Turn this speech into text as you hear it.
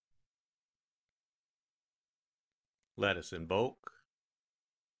Let us invoke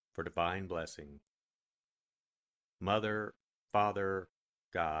for divine blessing. Mother, Father,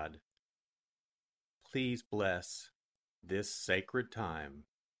 God, please bless this sacred time.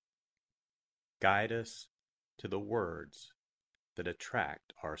 Guide us to the words that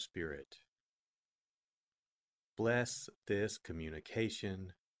attract our spirit. Bless this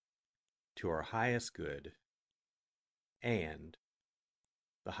communication to our highest good and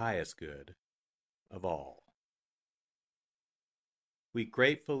the highest good of all. We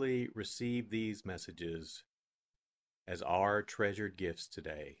gratefully receive these messages as our treasured gifts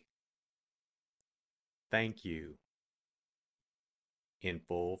today. Thank you in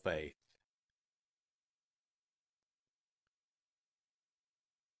full faith.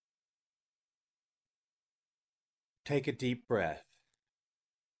 Take a deep breath.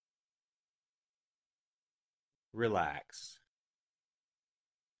 Relax.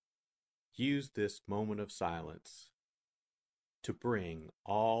 Use this moment of silence to bring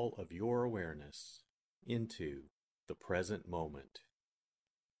all of your awareness into the present moment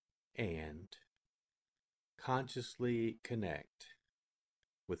and consciously connect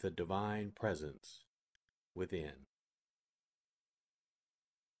with the divine presence within.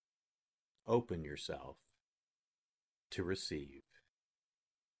 Open yourself to receive.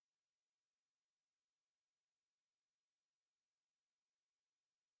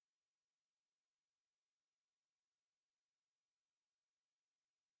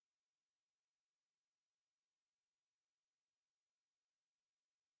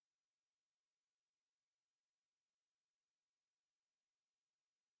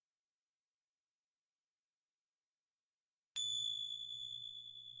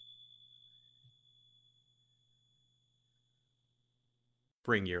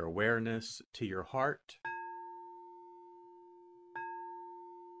 Bring your awareness to your heart.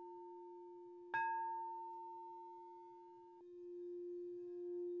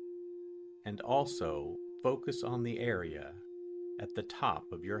 And also focus on the area at the top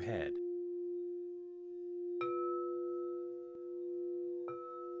of your head.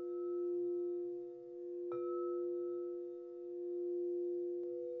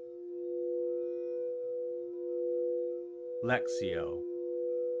 Lectio.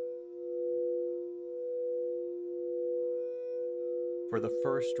 For the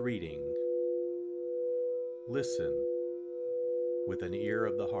first reading, listen with an ear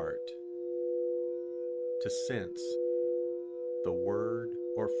of the heart to sense the word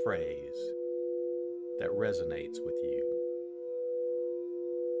or phrase that resonates with you.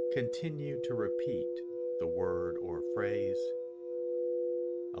 Continue to repeat the word or phrase.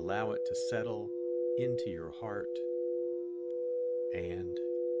 Allow it to settle into your heart and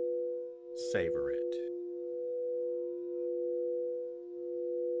savor it.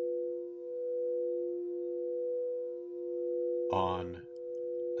 On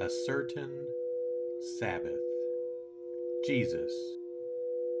a certain Sabbath, Jesus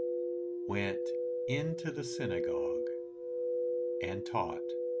went into the synagogue and taught,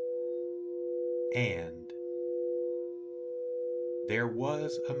 and there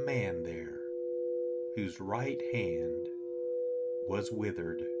was a man there whose right hand was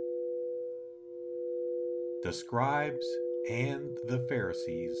withered. The scribes and the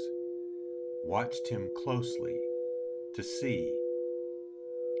Pharisees watched him closely to see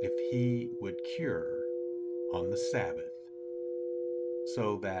if he would cure on the Sabbath,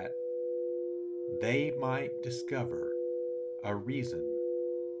 so that they might discover a reason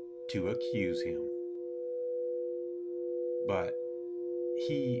to accuse him. But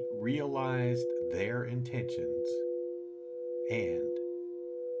he realized their intentions and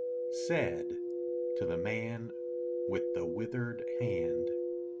said to the man with the withered hand,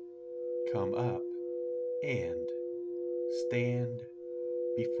 "Come up and stand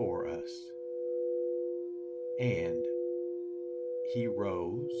before us." And he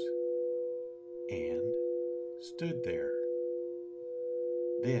rose and stood there.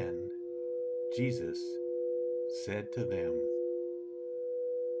 Then Jesus said to them,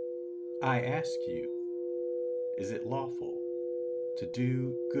 "I ask you, is it lawful to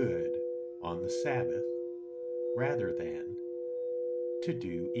do good on the Sabbath rather than to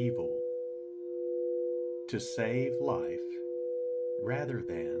do evil? To save life rather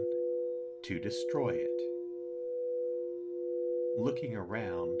than to destroy it?" Looking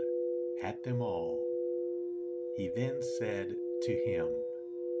around at them all, he then said to him,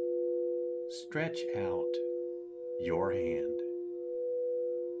 "Stretch out your hand."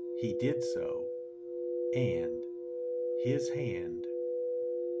 He did so, and his hand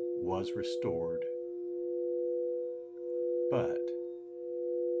was restored. But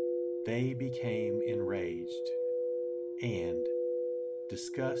they became enraged and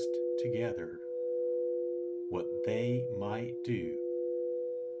discussed together what they might do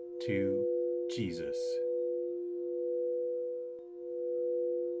to Jesus.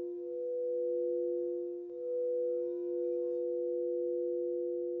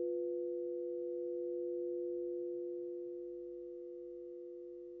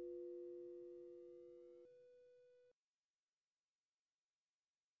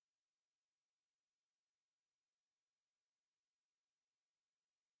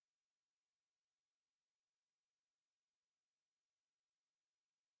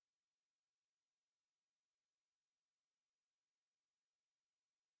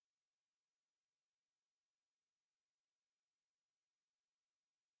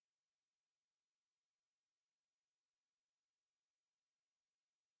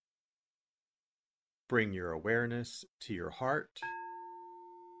 Bring your awareness to your heart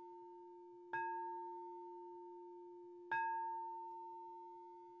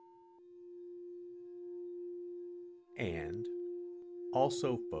and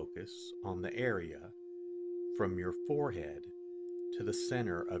also focus on the area from your forehead to the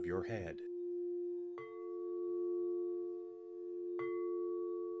center of your head.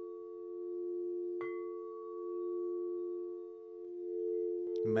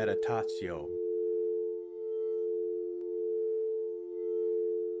 Meditatio.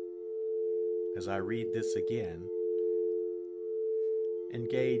 As I read this again,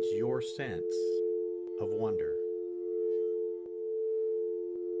 engage your sense of wonder.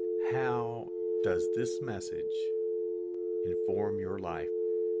 How does this message inform your life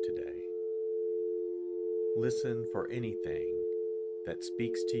today? Listen for anything that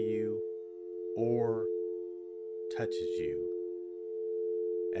speaks to you or touches you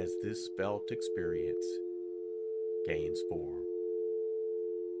as this felt experience gains form.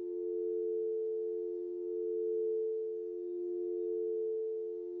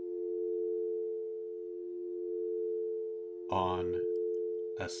 On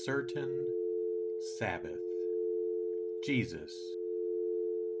a certain Sabbath, Jesus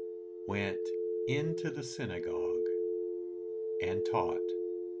went into the synagogue and taught,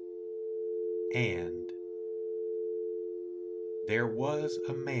 and there was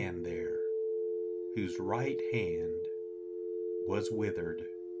a man there whose right hand was withered.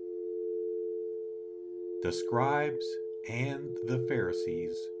 The scribes and the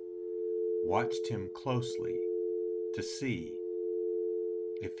Pharisees watched him closely to see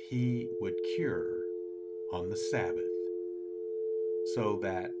if he would cure on the Sabbath, so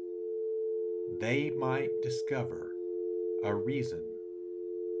that they might discover a reason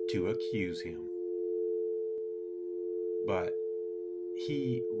to accuse him. But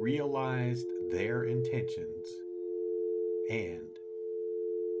he realized their intentions and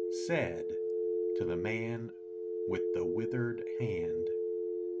said to the man with the withered hand,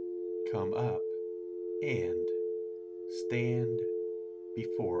 "Come up and stand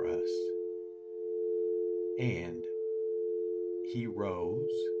before us." And he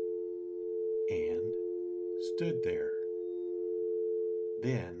rose and stood there.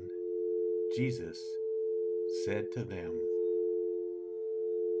 Then Jesus said to them,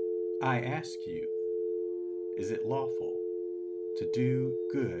 "I ask you, is it lawful to do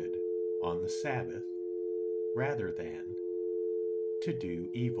good on the Sabbath rather than to do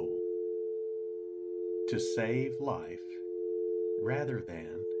evil? To save life rather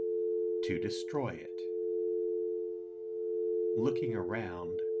than to destroy it?" Looking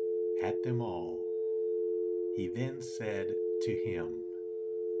around at them all, he then said to him,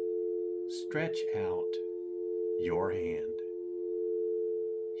 "Stretch out your hand."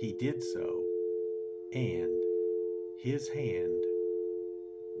 He did so, and his hand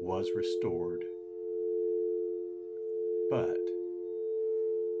was restored. But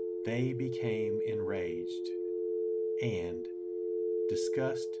they became enraged and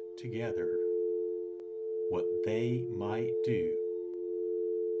discussed together what they might do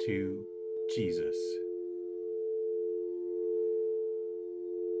to Jesus.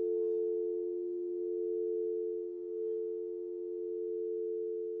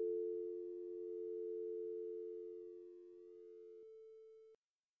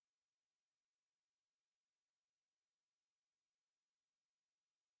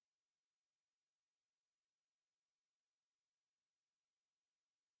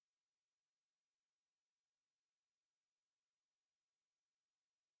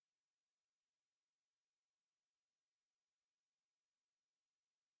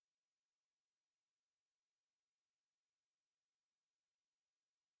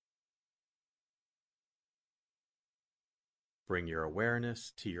 Bring your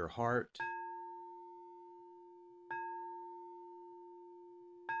awareness to your heart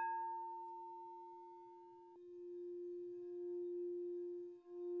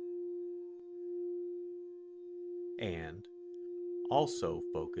also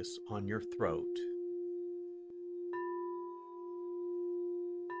focus on your throat.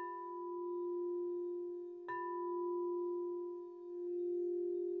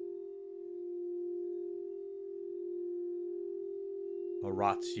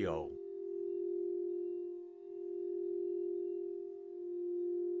 Oratio.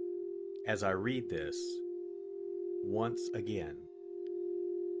 As I read this, once again,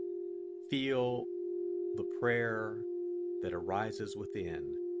 feel the prayer that arises within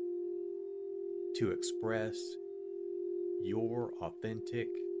to express your authentic,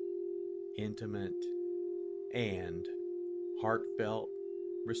 intimate, and heartfelt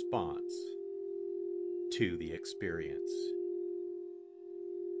response to the experience.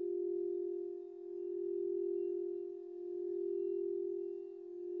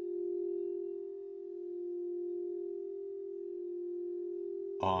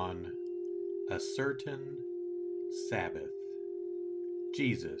 On a certain Sabbath,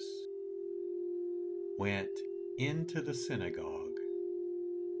 Jesus went into the synagogue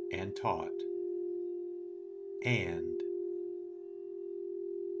and taught, and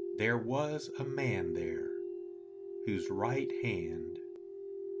there was a man there whose right hand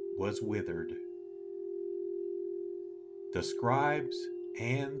was withered. The scribes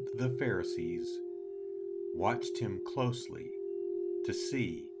and the Pharisees watched him closely to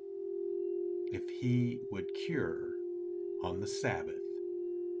see if he would cure on the Sabbath,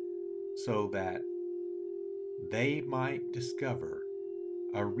 so that they might discover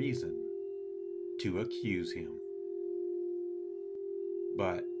a reason to accuse him.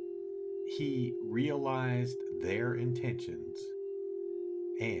 But he realized their intentions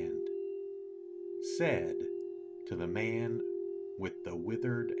and said to the man with the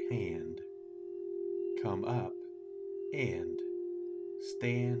withered hand, "Come up and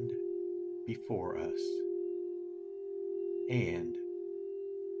stand before us." And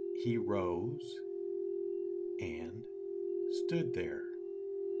he rose and stood there.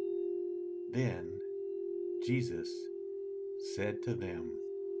 Then Jesus said to them,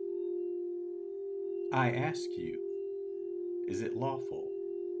 "I ask you, is it lawful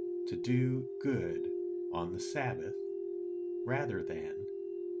to do good on the Sabbath rather than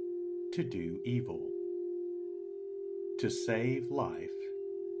to do evil? To save life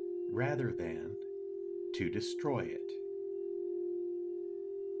rather than to destroy it?"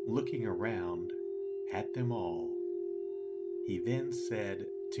 Looking around at them all, he then said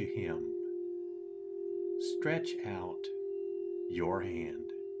to him, "Stretch out your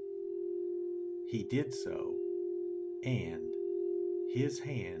hand." He did so, and his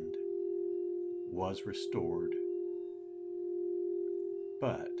hand was restored.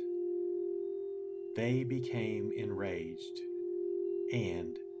 But they became enraged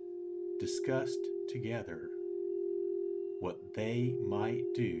and discussed together what they might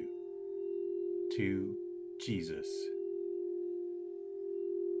do to Jesus.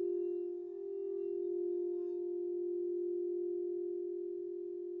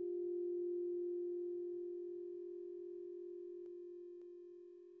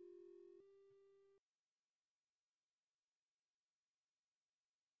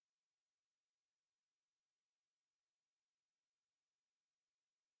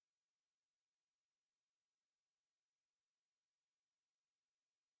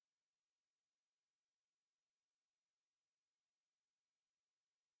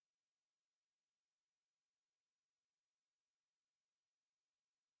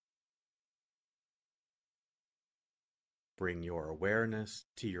 Bring your awareness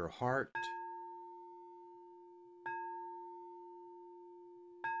to your heart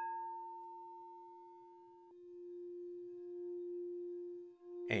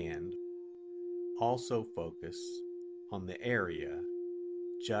and also focus on the area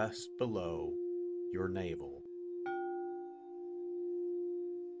just below your navel.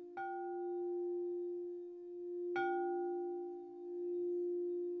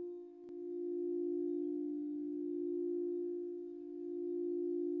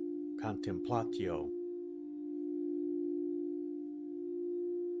 Contemplatio.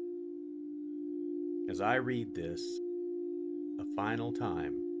 As I read this a final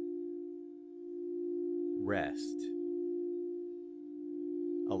time, rest.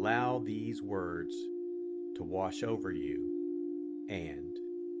 Allow these words to wash over you and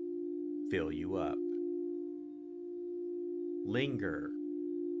fill you up. Linger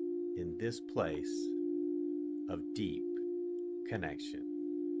in this place of deep connection.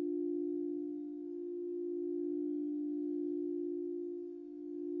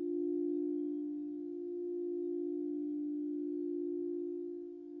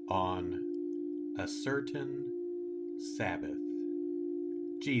 On a certain Sabbath,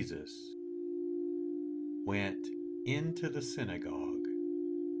 Jesus went into the synagogue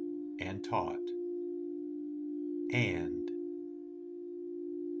and taught, and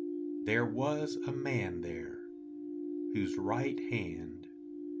there was a man there whose right hand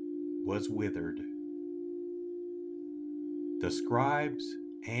was withered. The scribes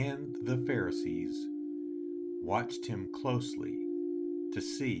and the Pharisees watched him closely to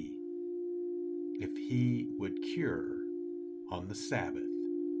see if he would cure on the Sabbath,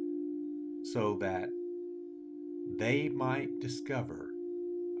 so that they might discover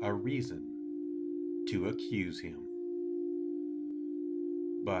a reason to accuse him.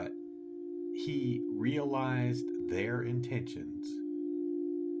 But he realized their intentions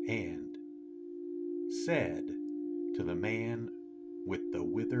and said to the man with the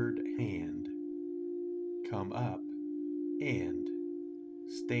withered hand, "Come up and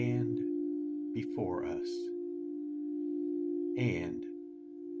stand before us." And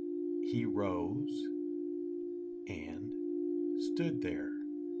he rose and stood there.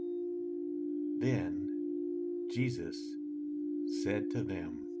 Then Jesus said to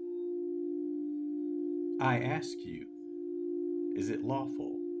them, "I ask you, is it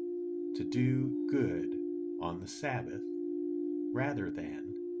lawful to do good on the Sabbath rather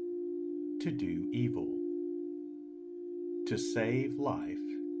than to do evil? To save life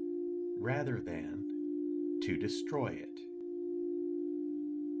rather than to destroy it?"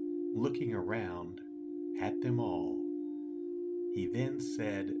 Looking around at them all, he then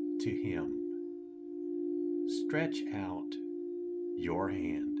said to him, "Stretch out your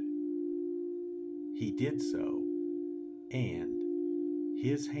hand." He did so, and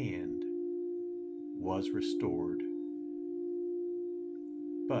his hand was restored.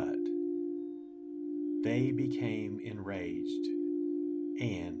 But they became enraged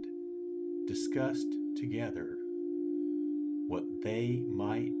and discussed together what they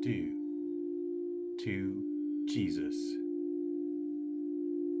might do to Jesus.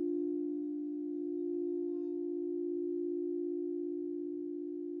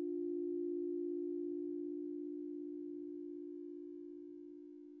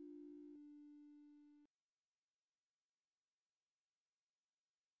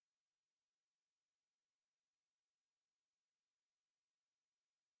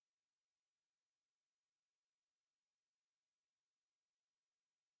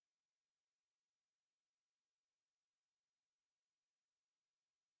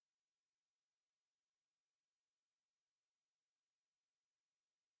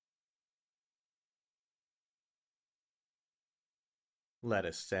 Let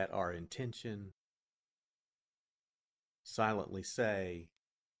us set our intention. Silently say,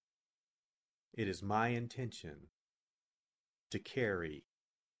 "It is my intention to carry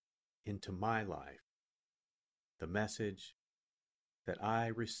into my life the message that I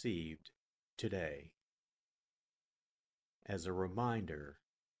received today as a reminder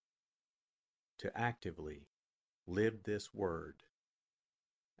to actively live this word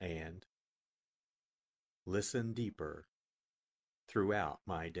and listen deeper throughout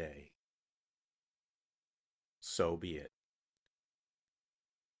my day." So be it.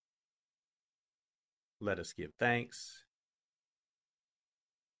 Let us give thanks.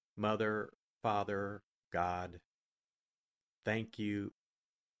 Mother, Father, God, thank you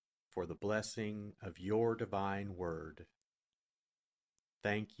for the blessing of your divine word.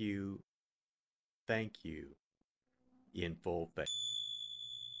 Thank you in full faith.